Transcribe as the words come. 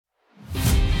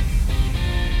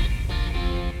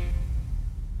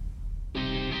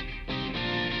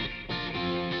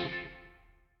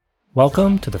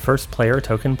Welcome to the First Player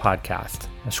Token Podcast,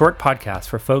 a short podcast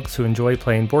for folks who enjoy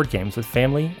playing board games with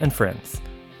family and friends.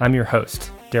 I'm your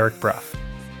host, Derek Bruff.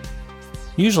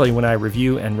 Usually when I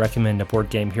review and recommend a board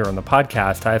game here on the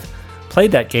podcast, I've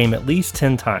played that game at least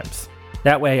 10 times.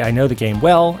 That way I know the game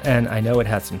well and I know it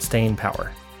has some staying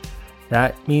power.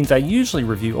 That means I usually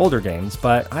review older games,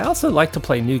 but I also like to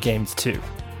play new games too.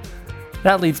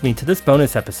 That leads me to this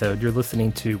bonus episode you're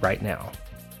listening to right now.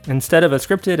 Instead of a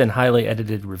scripted and highly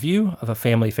edited review of a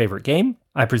family favorite game,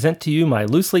 I present to you my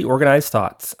loosely organized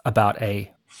thoughts about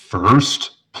a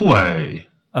first play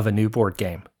of a new board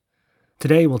game.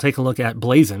 Today we'll take a look at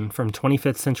Blazon from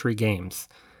 25th Century Games.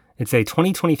 It's a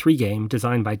 2023 game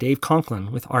designed by Dave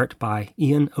Conklin with art by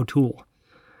Ian O'Toole.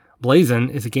 Blazon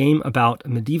is a game about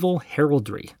medieval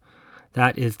heraldry.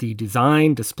 That is the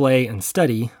design, display, and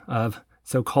study of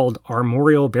so-called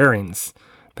armorial bearings,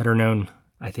 better known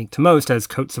I think to most as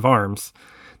coats of arms.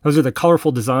 Those are the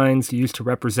colorful designs used to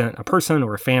represent a person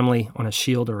or a family on a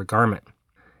shield or a garment.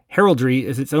 Heraldry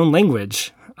is its own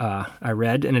language, I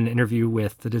read in an interview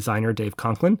with the designer Dave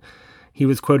Conklin. He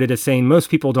was quoted as saying,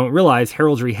 "Most people don't realize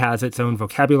heraldry has its own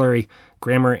vocabulary,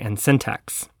 grammar, and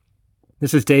syntax."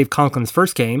 This is Dave Conklin's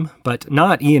first game, but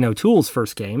not Ian O'Toole's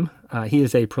first game. He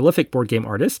is a prolific board game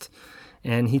artist,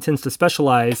 and he tends to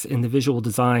specialize in the visual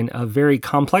design of very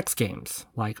complex games,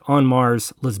 like On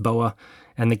Mars, Lisboa,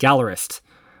 and The Gallerist.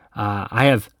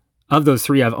 Of those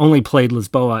three, I've only played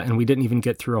Lisboa, and we didn't even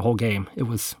get through a whole game. It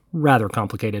was rather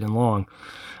complicated and long.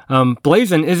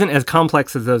 Blazon isn't as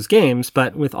complex as those games,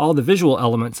 but with all the visual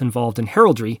elements involved in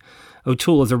heraldry,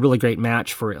 O'Toole is a really great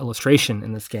match for illustration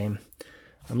in this game.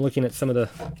 I'm looking at some of the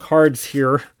cards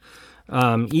here.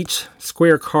 Each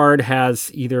square card has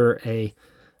either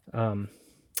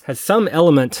has some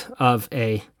element of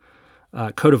a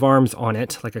coat of arms on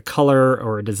it, like a color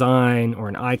or a design or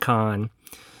an icon,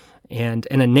 and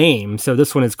a name. So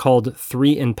this one is called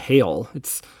Three in Pale.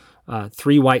 It's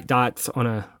three white dots on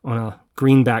a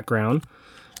green background.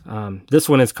 This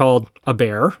one is called a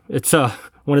bear. It's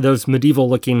one of those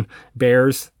medieval-looking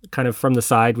bears, kind of from the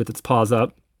side with its paws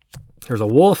up. There's a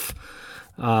wolf.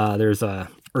 There's a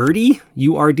urdy,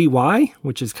 U-R-D-Y,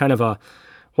 which is kind of a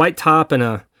white top and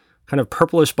a kind of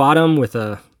purplish bottom with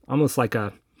almost like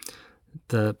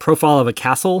the profile of a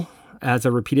castle as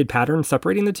a repeated pattern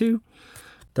separating the two.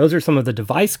 Those are some of the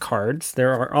device cards.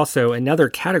 There are also another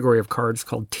category of cards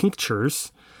called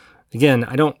tinctures. Again,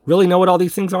 I don't really know what all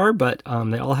these things are, but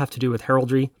they all have to do with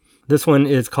heraldry. This one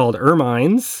is called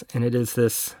ermines, and it is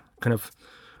this kind of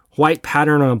white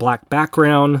pattern on a black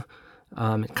background.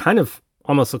 It kind of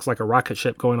almost looks like a rocket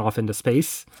ship going off into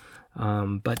space.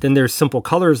 But then there's simple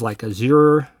colors like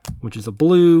azure, which is a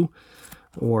blue,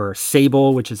 or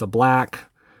sable, which is a black.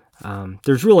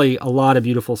 There's really a lot of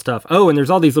beautiful stuff. Oh, and there's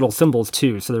all these little symbols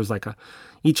too. So there's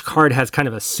each card has kind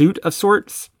of a suit of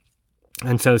sorts.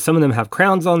 And so some of them have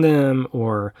crowns on them,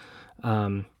 or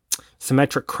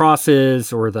symmetric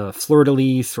crosses, or the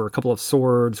fleur-de-lis, or a couple of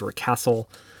swords, or a castle.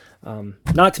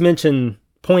 Not to mention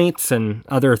points and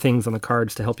other things on the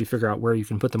cards to help you figure out where you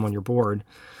can put them on your board.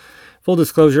 Full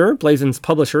disclosure, Blazon's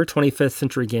publisher, 25th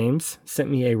Century Games, sent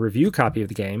me a review copy of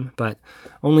the game, but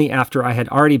only after I had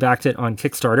already backed it on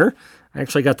Kickstarter. I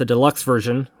actually got the deluxe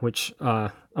version, which,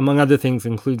 among other things,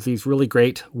 includes these really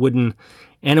great wooden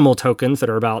animal tokens that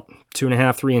are about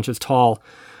 2.5, 3 inches tall.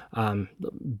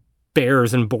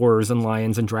 Bears and boars and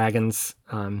lions and dragons.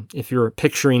 If you're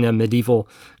picturing a medieval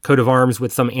coat of arms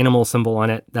with some animal symbol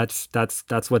on it, that's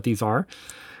what these are.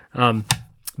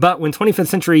 But when 25th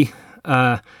Century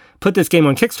put this game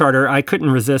on Kickstarter, I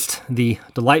couldn't resist the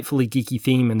delightfully geeky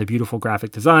theme and the beautiful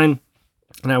graphic design,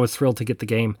 and I was thrilled to get the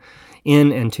game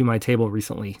in and to my table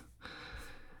recently.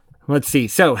 Let's see.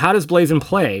 So, how does Blazon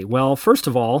play? Well, first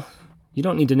of all, you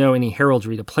don't need to know any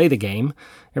heraldry to play the game.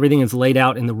 Everything is laid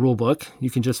out in the rulebook.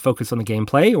 You can just focus on the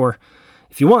gameplay, or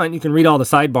if you want, you can read all the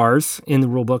sidebars in the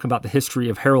rulebook about the history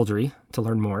of heraldry to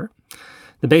learn more.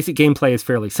 The basic gameplay is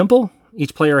fairly simple.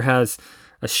 Each player has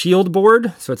a shield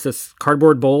board, so it's this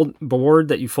cardboard board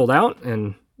that you fold out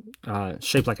and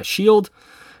shaped like a shield.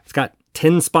 It's got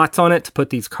 10 spots on it to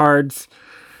put these cards.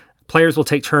 Players will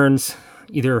take turns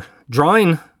either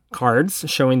drawing cards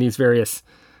showing these various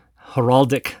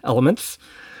heraldic elements,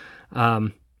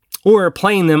 or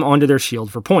playing them onto their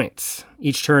shield for points.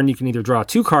 Each turn you can either draw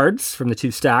 2 cards from the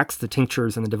 2 stacks, the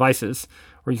tinctures and the devices,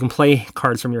 or you can play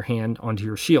cards from your hand onto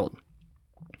your shield.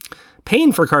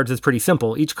 Paying for cards is pretty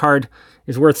simple. Each card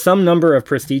is worth some number of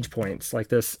prestige points. Like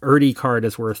this Urdy card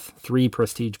is worth 3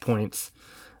 prestige points.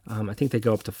 I think they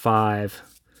go up to 5.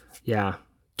 Yeah.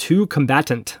 2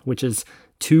 combatant, which is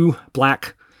 2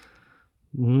 black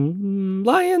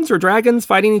lions or dragons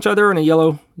fighting each other in a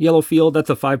yellow field. That's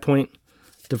a 5-point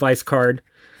device card.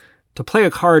 To play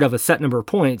a card of a set number of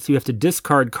points, you have to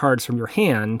discard cards from your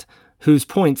hand whose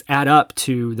points add up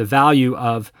to the value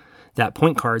of that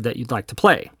point card that you'd like to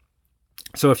play.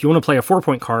 So if you want to play a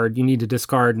 4-point card, you need to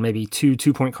discard maybe 2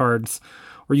 2-point cards,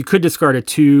 or you could discard a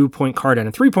 2-point card and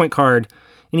a 3-point card.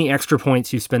 Any extra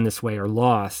points you spend this way are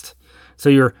lost. So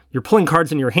you're pulling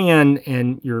cards in your hand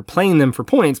and you're playing them for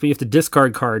points, but you have to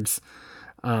discard cards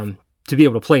to be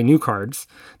able to play new cards.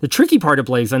 The tricky part of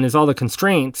Blazon is all the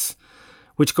constraints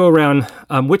which go around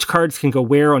which cards can go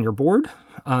where on your board.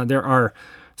 There are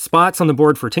spots on the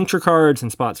board for tincture cards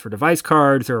and spots for device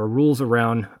cards. There are rules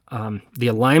around the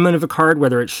alignment of a card,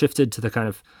 whether it's shifted to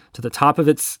the top of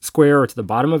its square or to the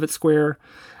bottom of its square.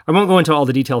 I won't go into all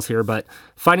the details here, but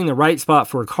finding the right spot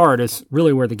for a card is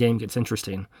really where the game gets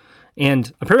interesting.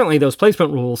 And apparently those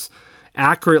placement rules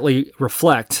accurately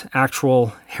reflect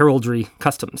actual heraldry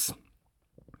customs.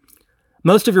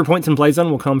 Most of your points in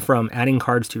Blazon will come from adding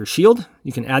cards to your shield.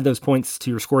 You can add those points to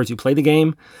your score as you play the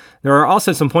game. There are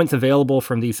also some points available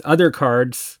from these other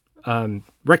cards,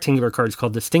 rectangular cards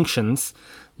called distinctions.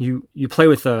 You play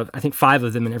with, I think, 5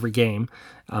 of them in every game,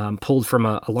 pulled from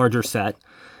a larger set.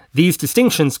 These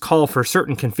distinctions call for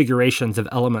certain configurations of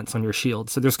elements on your shield.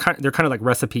 So they're kind of like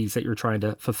recipes that you're trying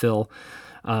to fulfill.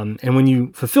 And when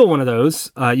you fulfill one of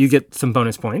those, you get some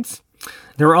bonus points.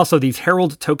 There are also these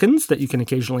herald tokens that you can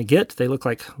occasionally get. They look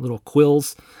like little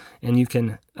quills, and you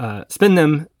can spend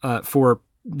them for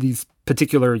these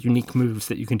particular unique moves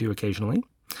that you can do occasionally.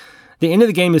 The end of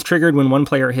the game is triggered when one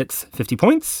player hits 50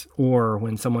 points, or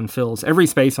when someone fills every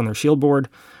space on their shield board,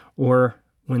 or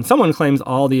when someone claims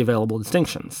all the available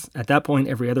distinctions. At that point,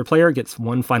 every other player gets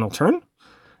one final turn, and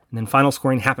then final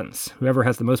scoring happens. Whoever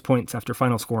has the most points after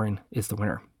final scoring is the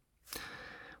winner.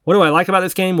 What do I like about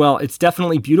this game? Well, it's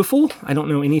definitely beautiful. I don't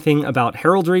know anything about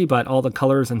heraldry, but all the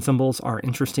colors and symbols are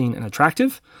interesting and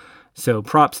attractive. So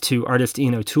props to artist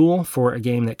Ian O'Toole for a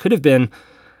game that could have been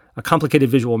a complicated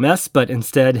visual mess, but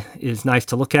instead is nice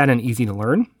to look at and easy to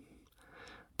learn.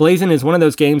 Blazon is one of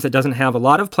those games that doesn't have a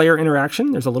lot of player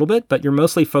interaction. There's a little bit, but you're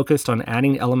mostly focused on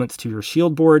adding elements to your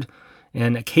shield board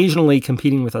and occasionally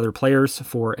competing with other players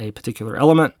for a particular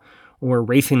element or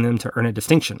racing them to earn a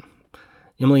distinction.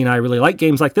 Emily and I really like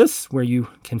games like this, where you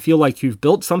can feel like you've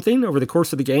built something over the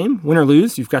course of the game. Win or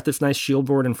lose, you've got this nice shield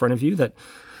board in front of you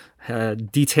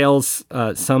that details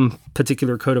some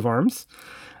particular coat of arms.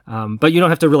 But you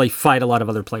don't have to really fight a lot of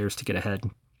other players to get ahead.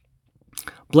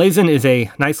 Blazon is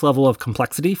a nice level of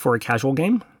complexity for a casual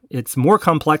game. It's more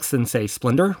complex than, say,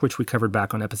 Splendor, which we covered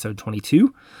back on episode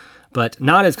 22, but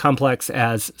not as complex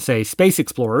as, say, Space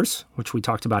Explorers, which we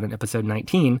talked about in episode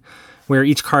 19, where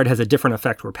each card has a different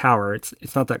effect or power.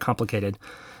 It's not that complicated.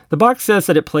 The box says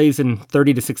that it plays in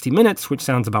 30 to 60 minutes, which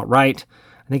sounds about right.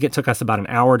 I think it took us about an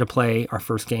hour to play our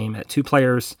first game at 2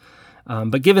 players.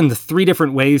 But given the 3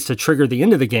 different ways to trigger the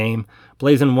end of the game,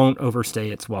 Blazon won't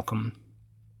overstay its welcome.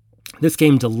 This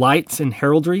game delights in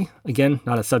heraldry. Again,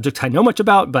 not a subject I know much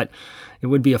about, but it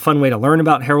would be a fun way to learn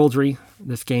about heraldry.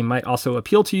 This game might also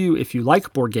appeal to you if you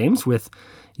like board games with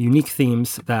unique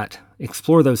themes that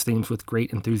explore those themes with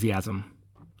great enthusiasm.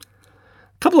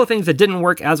 A couple of things that didn't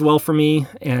work as well for me,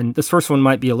 and this first one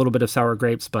might be a little bit of sour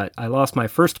grapes, but I lost my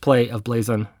first play of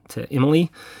Blazon to Emily,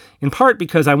 in part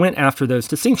because I went after those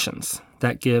distinctions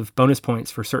that give bonus points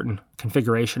for certain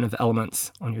configuration of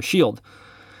elements on your shield.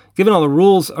 Given all the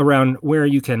rules around where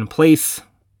you can place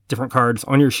different cards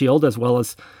on your shield, as well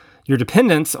as your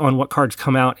dependence on what cards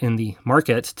come out in the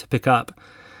market to pick up,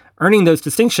 earning those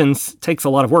distinctions takes a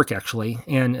lot of work, actually,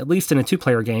 and at least in a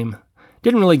 2-player game,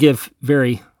 didn't really give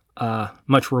very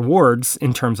much rewards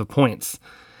in terms of points.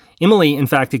 Emily, in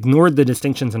fact, ignored the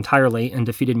distinctions entirely and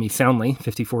defeated me soundly,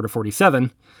 54 to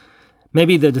 47.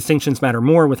 Maybe the distinctions matter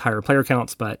more with higher player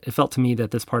counts, but it felt to me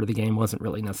that this part of the game wasn't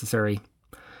really necessary.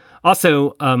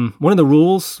 Also, one of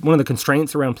the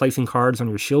constraints around placing cards on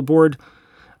your shield board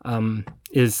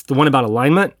is the one about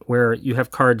alignment, where you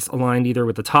have cards aligned either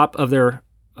with the top of their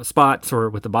spots or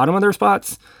with the bottom of their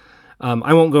spots.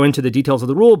 I won't go into the details of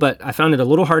the rule, but I found it a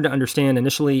little hard to understand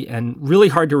initially and really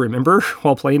hard to remember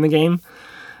while playing the game.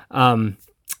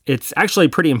 It's actually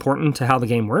pretty important to how the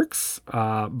game works,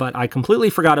 but I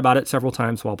completely forgot about it several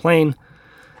times while playing.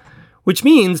 Which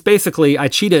means, basically, I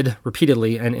cheated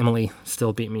repeatedly, and Emily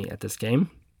still beat me at this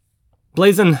game.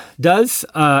 Blazon does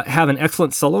have an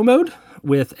excellent solo mode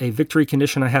with a victory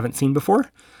condition I haven't seen before.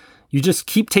 You just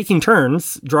keep taking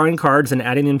turns, drawing cards and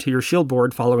adding them to your shield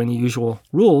board following the usual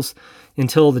rules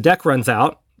until the deck runs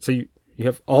out. So you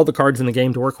have all the cards in the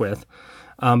game to work with.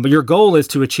 But your goal is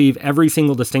to achieve every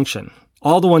single distinction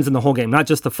all the ones in the whole game, not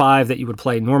just the 5 that you would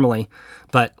play normally,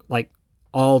 but like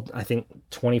all, I think,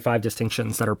 25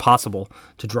 distinctions that are possible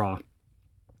to draw.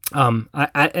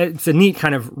 It's a neat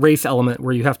kind of race element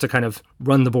where you have to kind of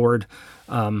run the board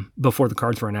before the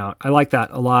cards run out. I like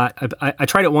that a lot. I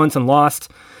tried it once and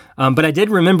lost, but I did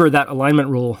remember that alignment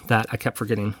rule that I kept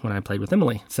forgetting when I played with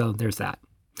Emily. So there's that.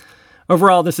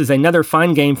 Overall, this is another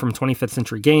fine game from 25th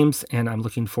Century Games, and I'm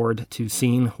looking forward to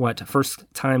seeing what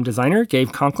first-time designer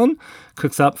Dave Conklin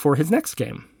cooks up for his next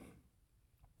game.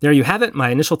 There you have it,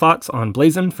 my initial thoughts on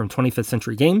Blazon from 25th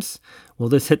Century Games. Will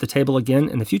this hit the table again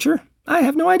in the future? I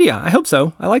have no idea. I hope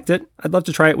so. I liked it. I'd love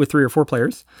to try it with 3 or 4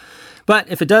 players. But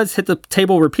if it does hit the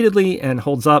table repeatedly and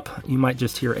holds up, you might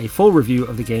just hear a full review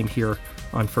of the game here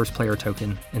on First Player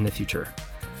Token in the future.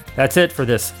 That's it for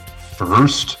this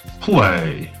First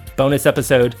Play bonus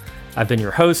episode. I've been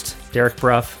your host, Derek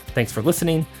Bruff. Thanks for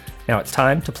listening. Now it's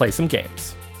time to play some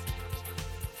games.